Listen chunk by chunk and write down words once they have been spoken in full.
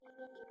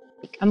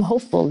I'm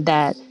hopeful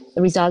that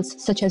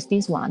results such as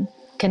this one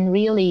can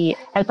really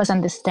help us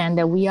understand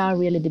that we are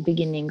really the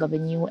beginning of a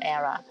new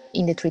era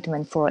in the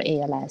treatment for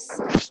ALS.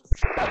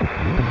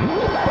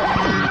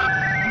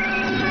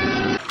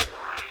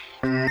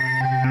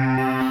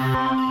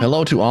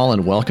 Hello to all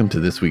and welcome to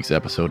this week's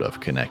episode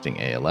of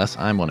Connecting ALS.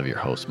 I'm one of your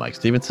hosts, Mike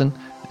Stevenson,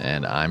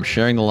 and I'm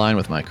sharing the line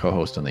with my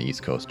co-host on the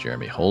East Coast,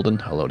 Jeremy Holden.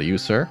 Hello to you,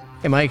 sir.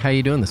 Hey, Mike, how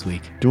you doing this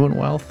week? Doing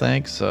well,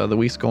 thanks. The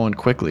week's going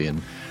quickly,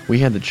 and we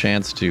had the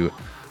chance to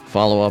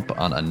follow up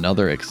on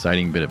another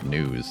exciting bit of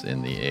news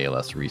in the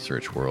ALS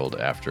research world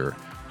after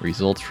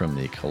results from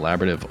the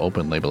collaborative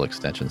open-label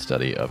extension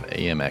study of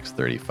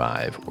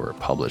AMX35 were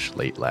published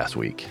late last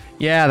week.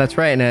 Yeah, that's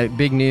right. And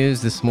big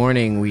news this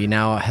morning, we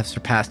now have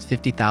surpassed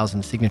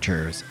 50,000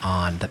 signatures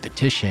on the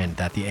petition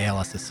that the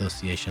ALS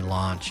Association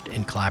launched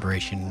in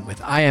collaboration with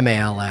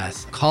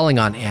IMALS, calling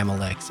on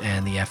Amylyx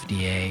and the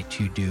FDA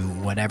to do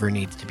whatever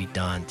needs to be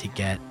done to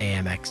get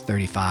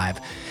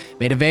AMX35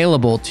 made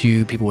available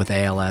to people with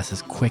ALS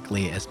as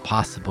quickly as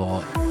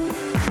possible.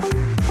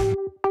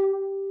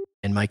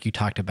 And Mike, you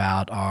talked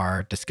about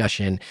our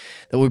discussion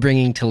that we're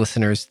bringing to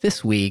listeners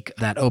this week,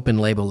 that open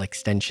label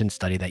extension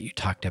study that you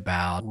talked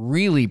about,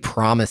 really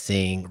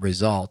promising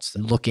results,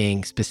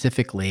 looking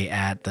specifically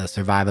at the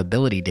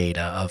survivability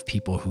data of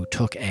people who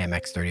took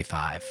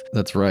AMX35.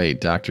 That's right.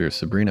 Dr.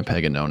 Sabrina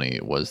Paganoni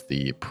was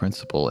the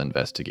principal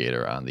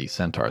investigator on the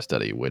CENTAUR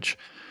study, which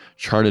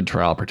charted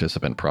trial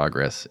participant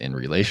progress in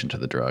relation to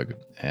the drug.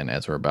 And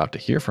as we're about to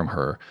hear from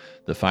her,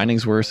 the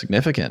findings were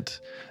significant.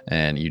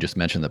 And you just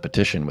mentioned the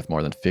petition with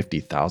more than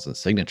 50,000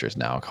 signatures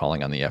now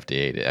calling on the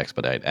FDA to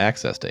expedite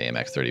access to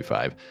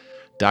AMX35.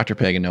 Dr.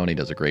 Paganoni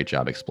does a great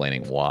job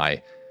explaining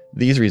why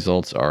these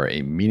results are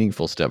a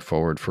meaningful step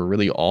forward for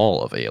really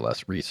all of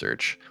ALS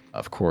research.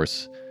 Of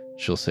course,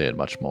 she'll say it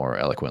much more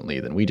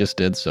eloquently than we just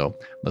did, so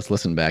let's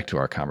listen back to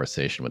our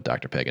conversation with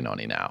Dr.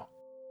 Paganoni now.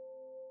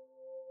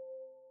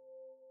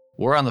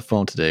 We're on the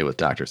phone today with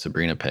Dr.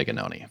 Sabrina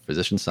Paganoni,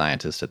 physician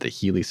scientist at the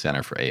Healey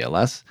Center for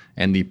ALS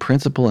and the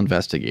principal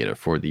investigator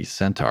for the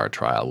CENTAUR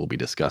trial we'll be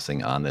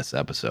discussing on this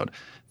episode.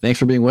 Thanks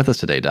for being with us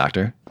today,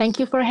 Doctor. Thank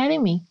you for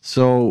having me.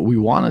 So we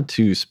wanted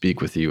to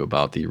speak with you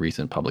about the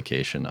recent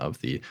publication of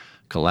the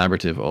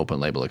collaborative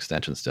open-label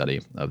extension study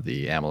of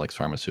the Amylyx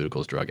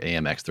Pharmaceuticals drug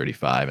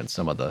AMX35 and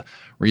some of the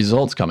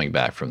results coming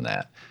back from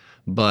that.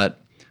 But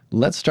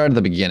let's start at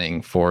the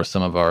beginning for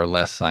some of our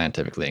less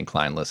scientifically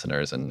inclined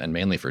listeners, and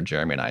mainly for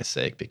Jeremy and I's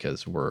sake,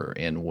 because we're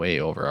in way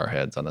over our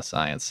heads on the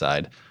science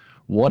side.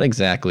 What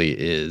exactly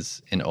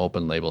is an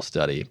open label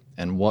study,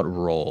 and what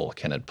role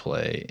can it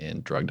play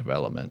in drug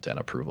development and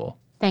approval?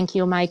 Thank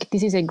you, Mike.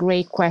 This is a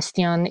great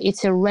question.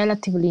 It's a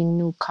relatively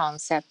new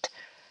concept.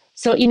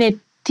 So in a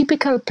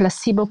typical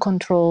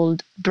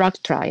placebo-controlled drug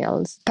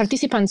trials,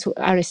 participants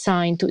are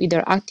assigned to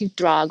either active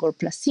drug or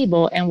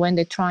placebo, and when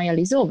the trial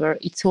is over,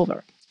 it's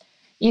over.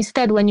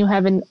 Instead, when you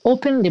have an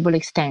open label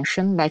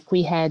extension like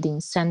we had in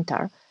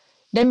CENTAUR,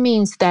 that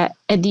means that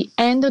at the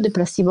end of the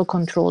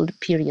placebo-controlled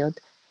period,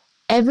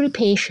 every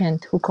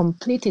patient who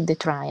completed the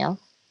trial,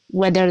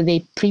 whether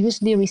they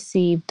previously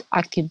received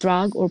active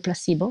drug or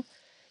placebo,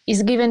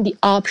 is given the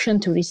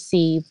option to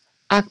receive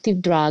active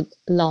drug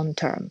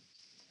long-term.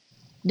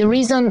 The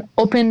reason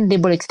open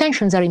label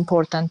extensions are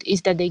important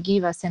is that they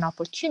give us an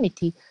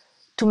opportunity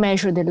to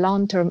measure the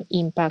long-term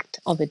impact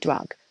of a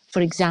drug.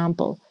 For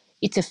example,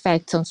 its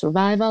effects on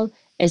survival,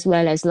 as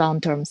well as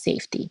long-term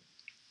safety.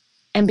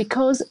 And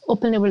because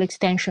open-label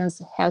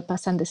extensions help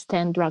us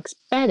understand drugs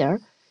better,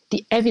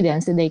 the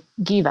evidence that they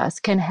give us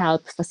can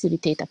help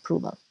facilitate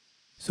approval.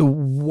 So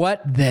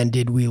what then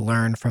did we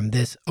learn from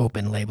this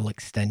open label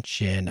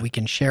extension? We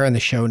can share in the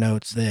show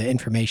notes the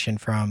information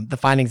from the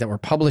findings that were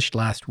published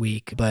last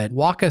week, but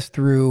walk us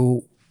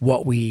through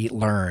what we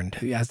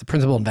learned. As the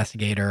principal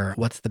investigator,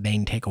 what's the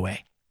main takeaway?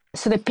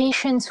 So the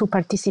patients who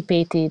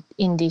participated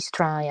in this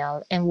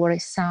trial and were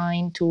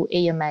assigned to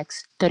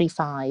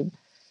AMX35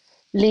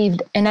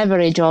 lived an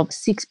average of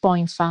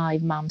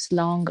 6.5 months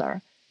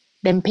longer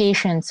than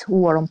patients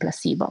who were on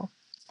placebo.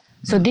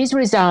 So these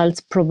results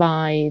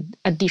provide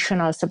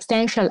additional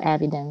substantial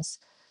evidence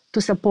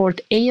to support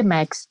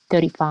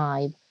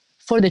AMX35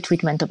 for the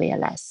treatment of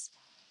ALS.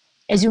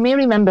 As you may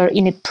remember,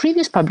 in a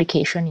previous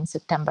publication in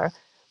September,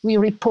 we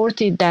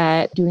reported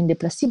that during the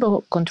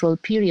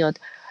placebo-controlled period,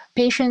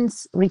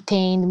 patients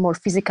retained more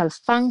physical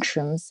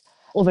functions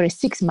over a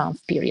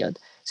 6-month period.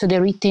 So they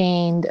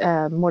retained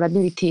more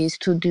abilities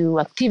to do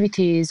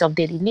activities of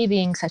daily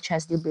living, such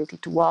as the ability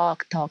to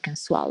walk, talk, and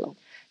swallow.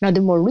 Now, the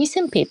more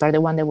recent paper,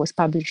 the one that was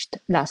published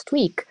last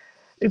week,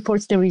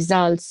 reports the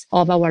results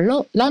of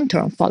our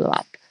long-term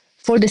follow-up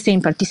for the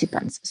same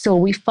participants. So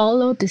we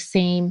followed the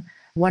same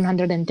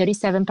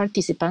 137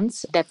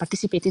 participants that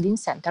participated in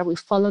CENTAUR. We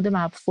followed them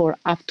up for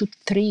up to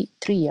three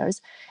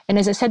years. And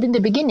as I said in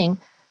the beginning,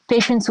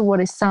 patients who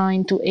were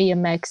assigned to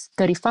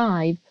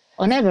AMX35,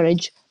 on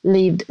average,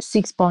 lived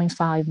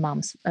 6.5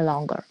 months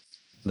longer.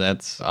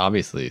 That's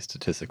obviously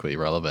statistically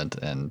relevant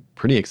and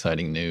pretty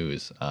exciting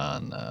news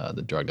on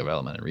the drug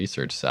development and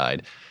research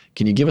side.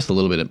 Can you give us a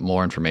little bit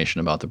more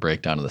information about the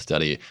breakdown of the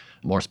study?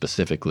 More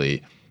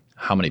specifically,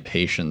 how many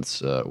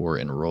patients were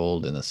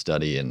enrolled in the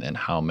study and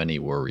how many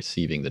were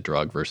receiving the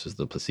drug versus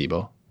the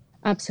placebo?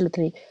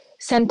 Absolutely.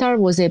 CENTAR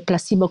was a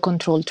placebo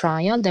controlled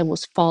trial that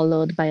was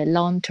followed by a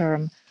long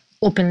term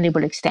open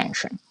label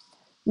extension.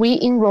 We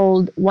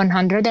enrolled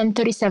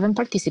 137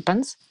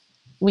 participants.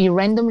 We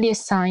randomly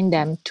assigned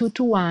them 2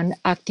 to 1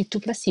 active to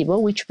placebo,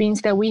 which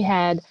means that we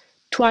had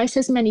twice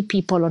as many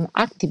people on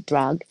active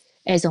drug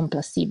as on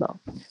placebo.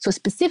 So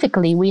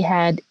specifically, we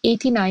had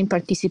 89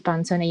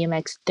 participants on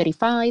AMX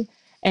 35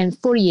 and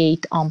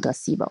 48 on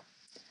placebo.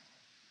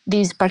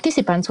 These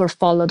participants were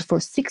followed for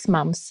 6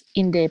 months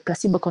in the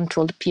placebo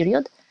controlled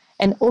period,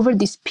 and over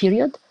this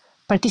period,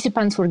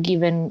 participants were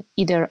given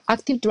either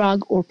active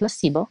drug or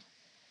placebo,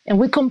 and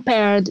we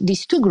compared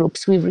these two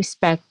groups with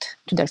respect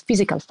to their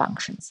physical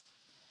functions.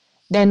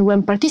 Then,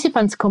 when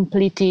participants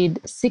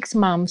completed 6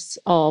 months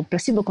of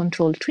placebo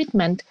controlled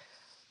treatment,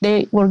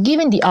 they were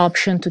given the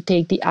option to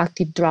take the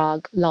active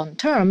drug long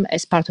term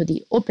as part of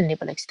the open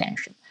label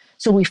extension.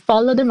 So we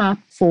followed them up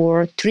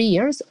for 3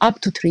 years,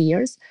 up to 3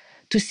 years,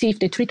 to see if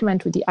the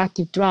treatment with the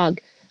active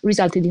drug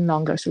resulted in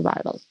longer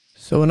survival.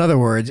 So, in other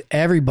words,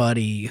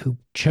 everybody who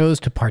chose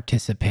to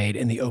participate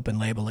in the open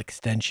label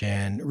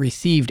extension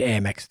received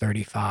AMX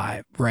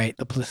 35, right?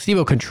 The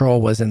placebo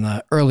control was in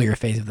the earlier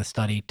phase of the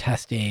study,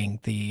 testing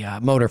the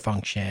motor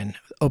function.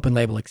 Open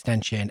label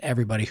extension,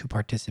 everybody who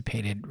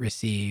participated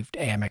received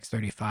AMX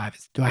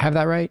 35. Do I have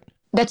that right?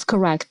 That's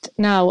correct.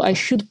 Now, I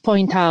should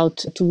point out,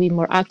 to be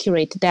more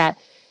accurate, that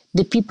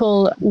the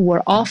people who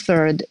were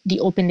offered the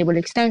open label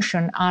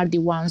extension are the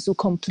ones who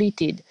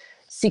completed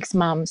 6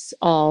 months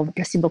of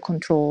placebo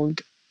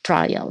controlled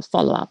trial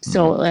follow up.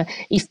 So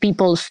if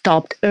people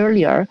stopped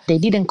earlier, they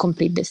didn't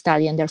complete the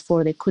study and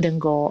therefore they couldn't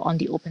go on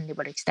the open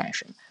label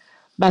extension.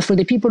 But for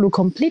the people who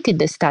completed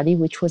the study,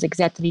 which was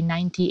exactly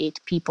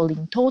 98 people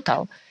in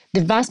total,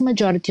 the vast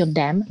majority of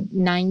them,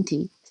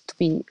 90 to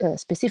be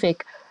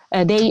specific,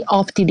 they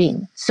opted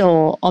in.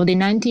 So of the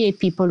 98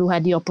 people who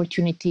had the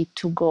opportunity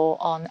to go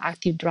on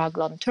active drug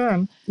long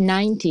term,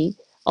 90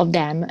 of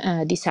them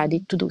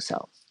decided to do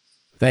so.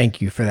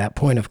 Thank you for that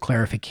point of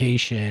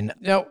clarification.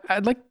 Now,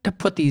 I'd like to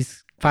put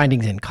these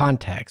findings in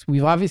context.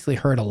 We've obviously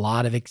heard a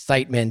lot of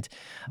excitement,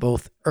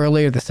 both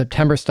earlier, the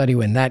September study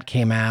when that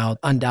came out.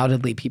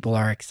 Undoubtedly, people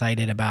are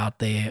excited about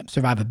the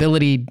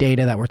survivability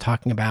data that we're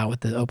talking about with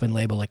the open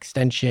label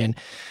extension.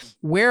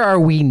 Where are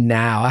we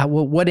now?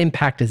 What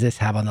impact does this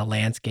have on the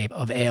landscape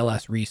of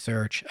ALS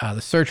research, the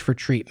search for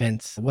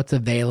treatments, what's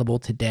available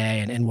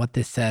today, and what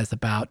this says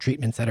about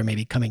treatments that are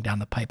maybe coming down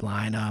the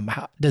pipeline?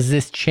 Does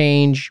this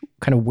change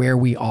kind of where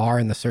we are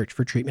in the search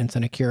for treatments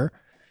and a cure?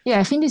 Yeah,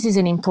 I think this is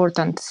an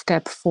important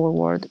step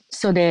forward.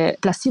 So the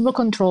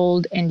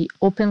placebo-controlled and the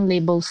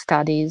open-label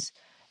studies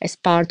as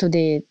part of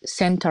the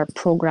CENTAR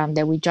program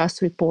that we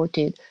just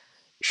reported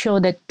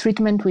show that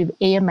treatment with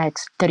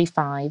AMX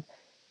 35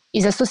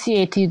 is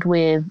associated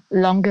with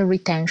longer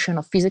retention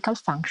of physical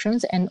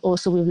functions and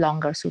also with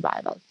longer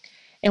survival.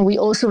 And we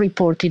also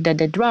reported that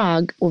the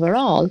drug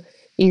overall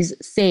is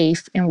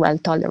safe and well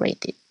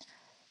tolerated.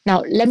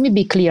 Now, let me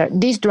be clear,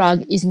 this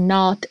drug is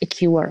not a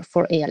cure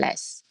for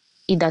ALS.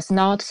 It does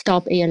not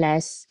stop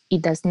ALS.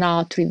 It does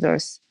not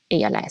reverse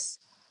ALS.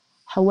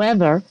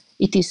 However,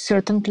 it is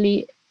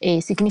certainly a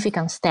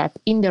significant step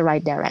in the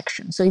right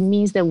direction. So it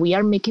means that we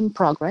are making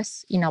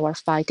progress in our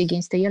fight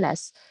against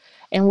ALS.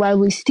 And while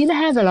we still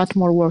have a lot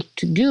more work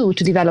to do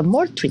to develop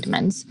more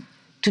treatments,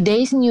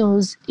 today's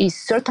news is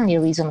certainly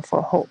a reason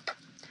for hope.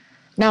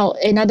 Now,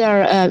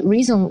 another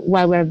reason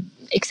why we're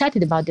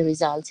excited about the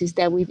results is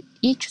that with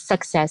each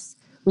success,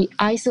 we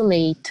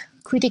isolate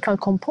critical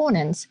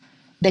components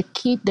that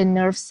keep the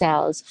nerve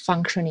cells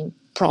functioning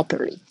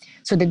properly.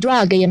 So the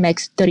drug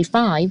AMX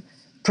 35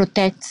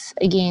 protects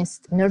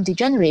against nerve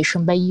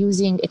degeneration by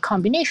using a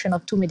combination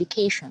of two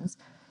medications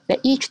that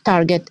each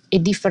target a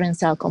different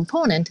cell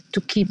component to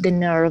keep the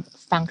nerve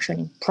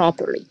functioning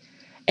properly.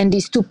 And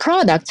these two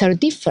products are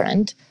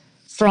different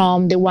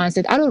from the ones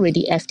that are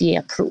already FDA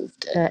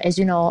approved. As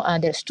you know,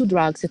 there's two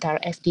drugs that are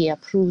FDA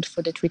approved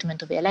for the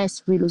treatment of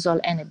ALS, Riluzole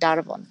and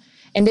Edaravone,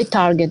 and they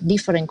target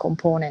different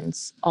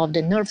components of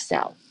the nerve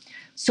cell.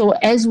 So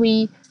as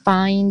we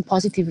find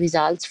positive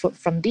results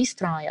from this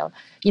trial,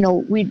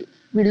 we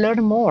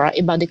learn more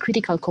about the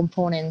critical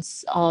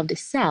components of the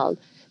cell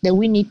that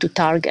we need to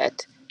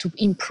target to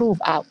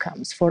improve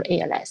outcomes for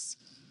ALS.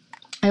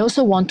 I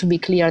also want to be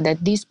clear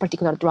that this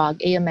particular drug,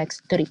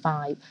 AMX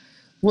 35,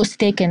 was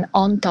taken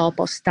on top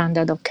of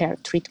standard of care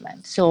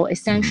treatment. So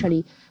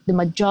essentially, the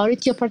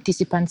majority of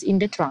participants in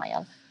the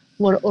trial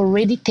were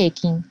already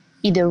taking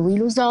either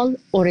Riluzole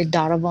or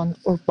Edaravone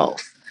or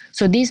both.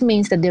 So this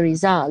means that the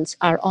results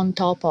are on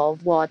top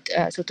of what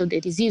sort of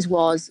the disease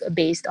was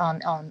based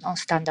on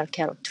standard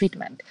care of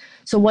treatment.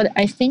 So what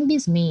I think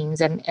this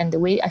means, and the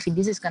way I think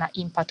this is going to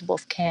impact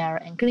both care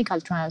and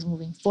clinical trials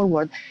moving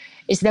forward,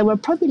 is that we're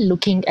probably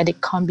looking at a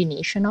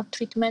combination of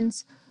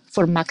treatments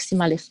for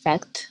maximal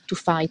effect to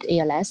fight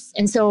ALS.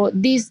 And so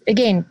this,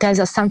 again, tells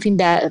us something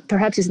that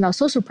perhaps is not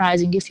so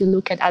surprising if you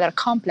look at other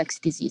complex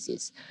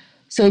diseases.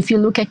 So if you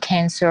look at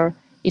cancer,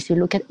 if you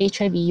look at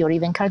HIV or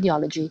even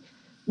cardiology,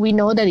 we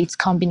know that it's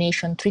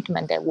combination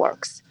treatment that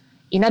works.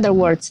 In other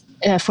words,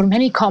 for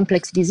many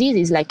complex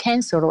diseases like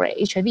cancer or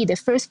HIV, the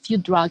first few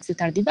drugs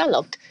that are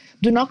developed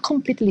do not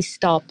completely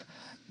stop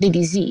the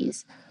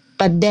disease,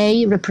 but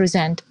they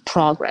represent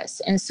progress.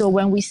 And so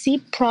when we see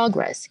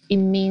progress, it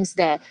means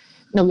that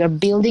we are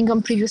building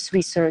on previous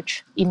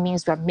research. It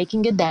means we are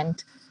making a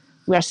dent.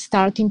 We are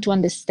starting to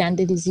understand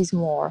the disease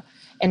more.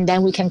 And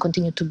then we can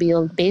continue to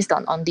build based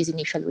on these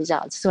initial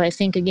results. So I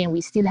think, again,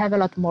 we still have a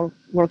lot more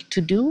work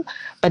to do,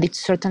 but it's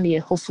certainly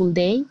a hopeful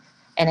day.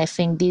 And I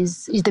think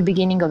this is the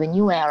beginning of a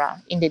new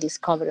era in the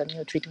discovery of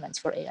new treatments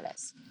for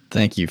ALS.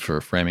 Thank you for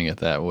framing it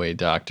that way,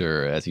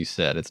 Doctor. As you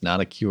said, it's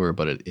not a cure,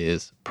 but it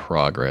is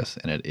progress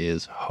and it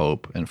is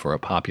hope. And for a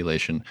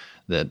population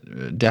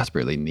that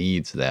desperately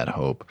needs that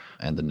hope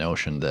and the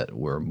notion that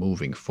we're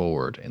moving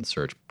forward in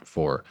search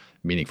for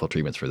meaningful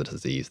treatments for the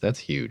disease, that's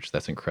huge.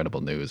 That's incredible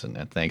news.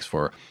 And thanks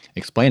for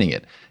explaining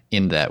it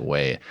in that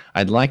way.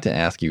 I'd like to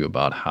ask you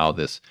about how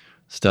this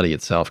study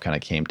itself kind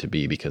of came to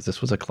be, because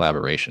this was a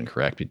collaboration,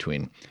 correct,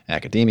 between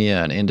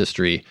academia and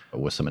industry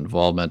with some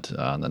involvement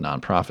on the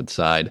nonprofit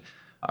side.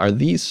 Are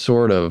these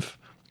sort of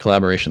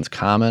collaborations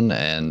common,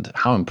 and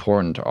how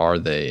important are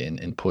they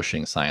in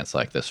pushing science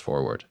like this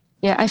forward?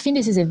 Yeah, I think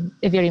this is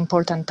a very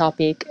important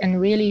topic and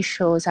really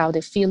shows how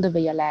the field of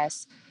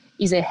ALS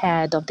is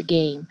ahead of the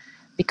game,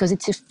 because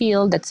it's a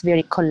field that's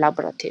very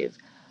collaborative.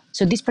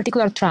 So this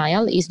particular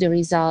trial is the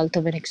result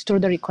of an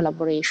extraordinary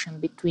collaboration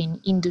between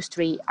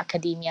industry,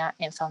 academia,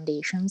 and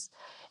foundations,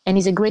 and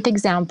is a great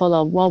example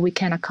of what we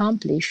can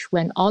accomplish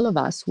when all of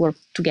us work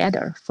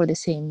together for the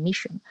same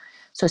mission.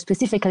 So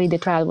specifically, the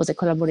trial was a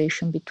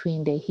collaboration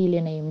between the Healy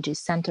and AMG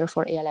Center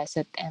for ALS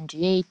at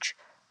MGH,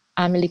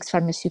 Amylyx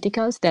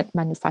Pharmaceuticals that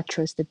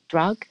manufactures the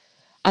drug,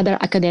 other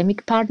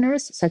academic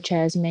partners, such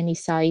as many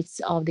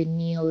sites of the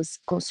NEALS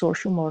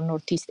Consortium or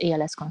Northeast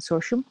ALS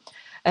Consortium.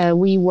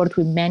 We worked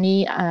with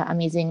many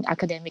amazing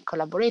academic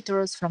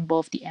collaborators from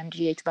both the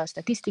MGH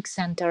Biostatistics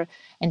Center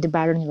and the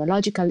Barrow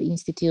Neurological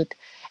Institute.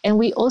 And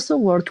we also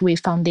worked with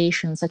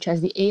foundations such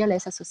as the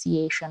ALS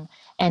Association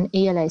and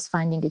ALS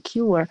Finding a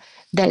Cure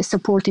that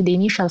supported the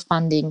initial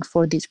funding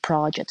for this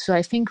project. So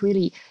I think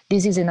really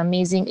this is an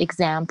amazing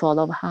example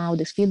of how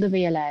the field of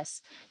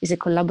ALS is a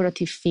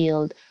collaborative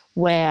field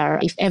where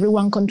if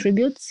everyone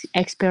contributes,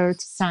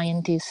 experts,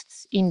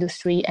 scientists,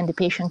 industry, and the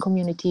patient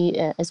community,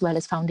 as well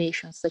as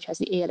foundations such as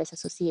the ALS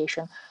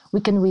Association, we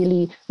can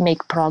really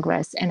make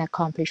progress and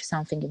accomplish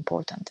something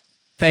important.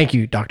 Thank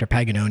you, Dr.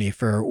 Paganoni,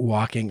 for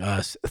walking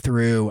us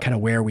through kind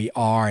of where we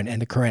are and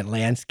the current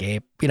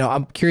landscape.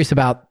 I'm curious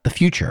about the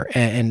future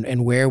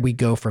and where we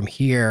go from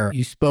here.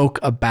 You spoke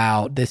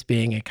about this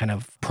being a kind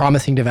of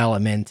promising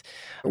development.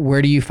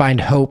 Where do you find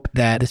hope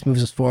that this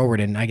moves us forward?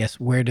 And I guess,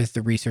 where does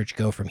the research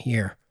go from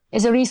here?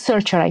 As a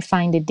researcher, I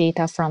find the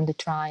data from the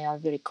trial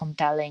very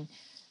compelling.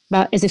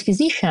 But as a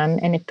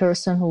physician and a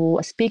person who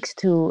speaks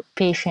to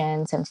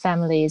patients and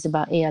families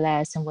about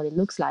ALS and what it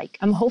looks like,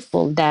 I'm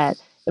hopeful that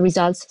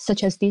results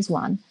such as this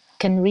one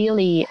can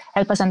really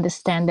help us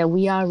understand that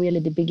we are really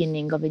the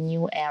beginning of a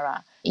new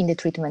era in the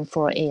treatment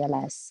for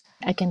ALS.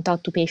 I can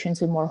talk to patients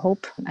with more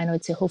hope. I know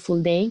it's a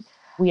hopeful day.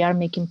 We are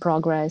making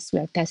progress. We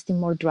are testing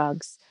more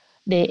drugs.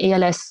 The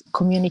ALS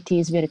community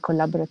is very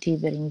collaborative,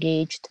 very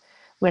engaged.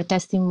 We're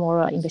testing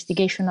more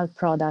investigational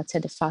products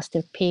at a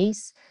faster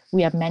pace.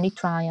 We have many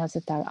trials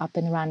that are up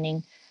and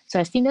running. So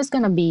I think there's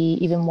going to be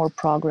even more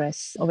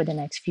progress over the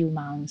next few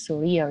months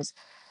or years.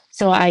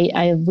 So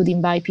I would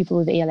invite people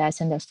with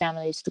ALS and their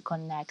families to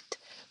connect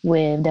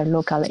with their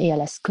local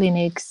ALS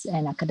clinics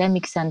and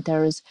academic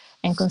centers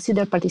and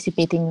consider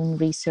participating in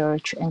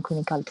research and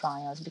clinical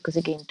trials, because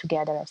again,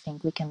 together, I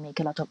think we can make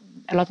a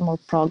lot more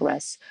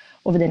progress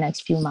over the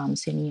next few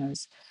months and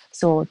years.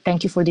 So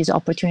thank you for this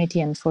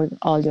opportunity and for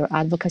all your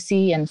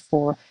advocacy and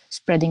for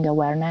spreading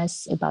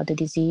awareness about the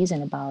disease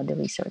and about the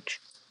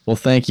research. Well,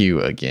 thank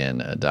you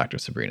again, Dr.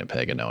 Sabrina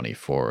Paganoni,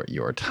 for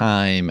your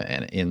time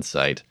and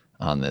insight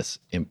on this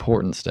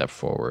important step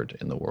forward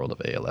in the world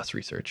of ALS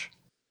research.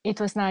 It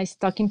was nice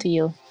talking to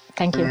you.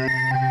 Thank you.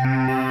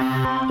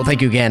 Well,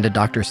 thank you again to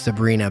Dr.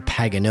 Sabrina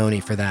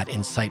Paganoni for that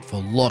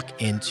insightful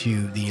look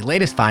into the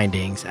latest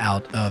findings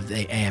out of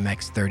the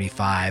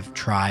AMX35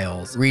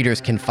 trials.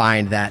 Readers can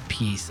find that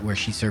piece where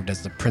she served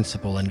as the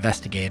principal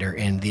investigator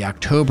in the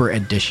October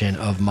edition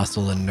of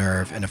Muscle and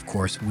Nerve. And of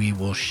course, we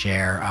will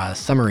share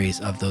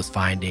summaries of those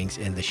findings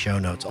in the show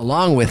notes,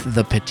 along with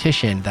the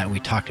petition that we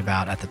talked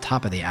about at the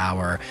top of the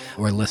hour,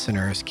 where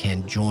listeners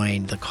can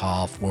join the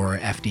call for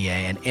FDA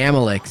and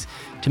Amylyx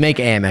to make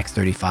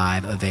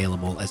AMX35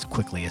 available as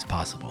quickly as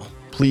possible.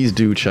 Please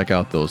do check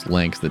out those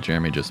links that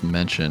Jeremy just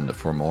mentioned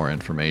for more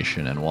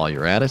information. And while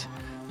you're at it,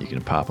 you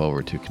can pop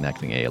over to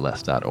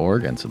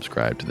connectingals.org and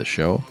subscribe to the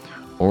show,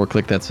 or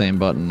click that same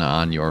button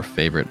on your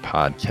favorite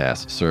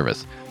podcast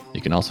service.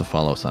 You can also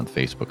follow us on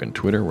Facebook and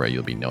Twitter, where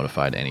you'll be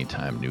notified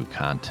anytime new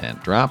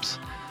content drops.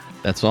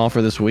 That's all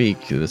for this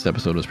week. This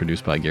episode was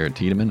produced by Garrett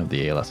Tiedemann of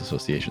the ALS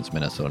Association's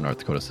Minnesota, North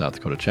Dakota, South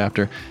Dakota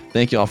chapter.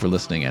 Thank you all for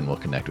listening, and we'll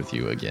connect with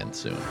you again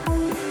soon.